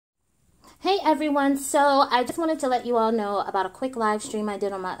Hey everyone, so I just wanted to let you all know about a quick live stream I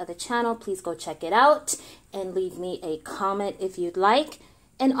did on my other channel. Please go check it out and leave me a comment if you'd like.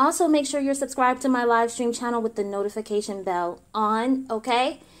 And also make sure you're subscribed to my live stream channel with the notification bell on,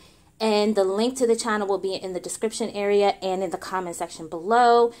 okay? And the link to the channel will be in the description area and in the comment section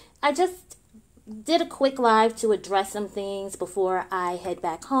below. I just did a quick live to address some things before I head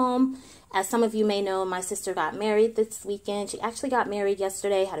back home. As some of you may know, my sister got married this weekend. She actually got married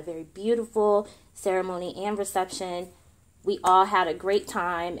yesterday, had a very beautiful ceremony and reception. We all had a great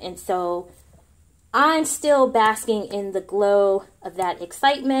time, and so I'm still basking in the glow of that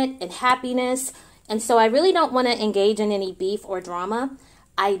excitement and happiness, and so I really don't want to engage in any beef or drama.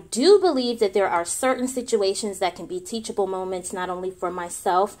 I do believe that there are certain situations that can be teachable moments, not only for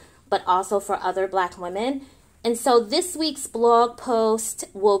myself, but also for other Black women. And so this week's blog post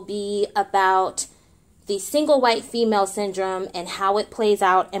will be about the single white female syndrome and how it plays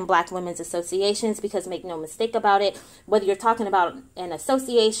out in Black women's associations, because make no mistake about it, whether you're talking about an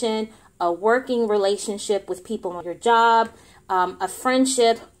association, a working relationship with people on your job, a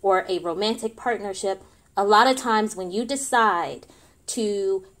friendship, or a romantic partnership, a lot of times when you decide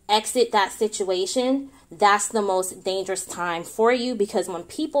to exit that situation, that's the most dangerous time for you, because when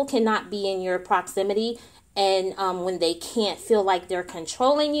people cannot be in your proximity and when they can't feel like they're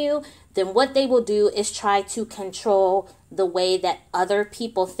controlling you, then what they will do is try to control the way that other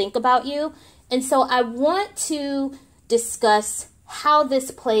people think about you. And so I want to discuss how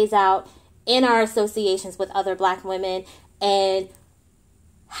this plays out in our associations with other Black women and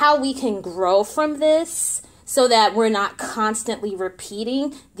how we can grow from this so that we're not constantly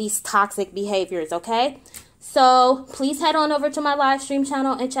repeating these toxic behaviors, okay? So please head on over to my live stream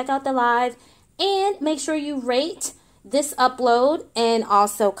channel and check out the live. And make sure you rate this upload and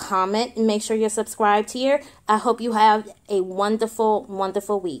also comment, and make sure you're subscribed here. I hope you have a wonderful,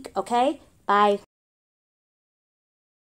 wonderful week. Okay? Bye.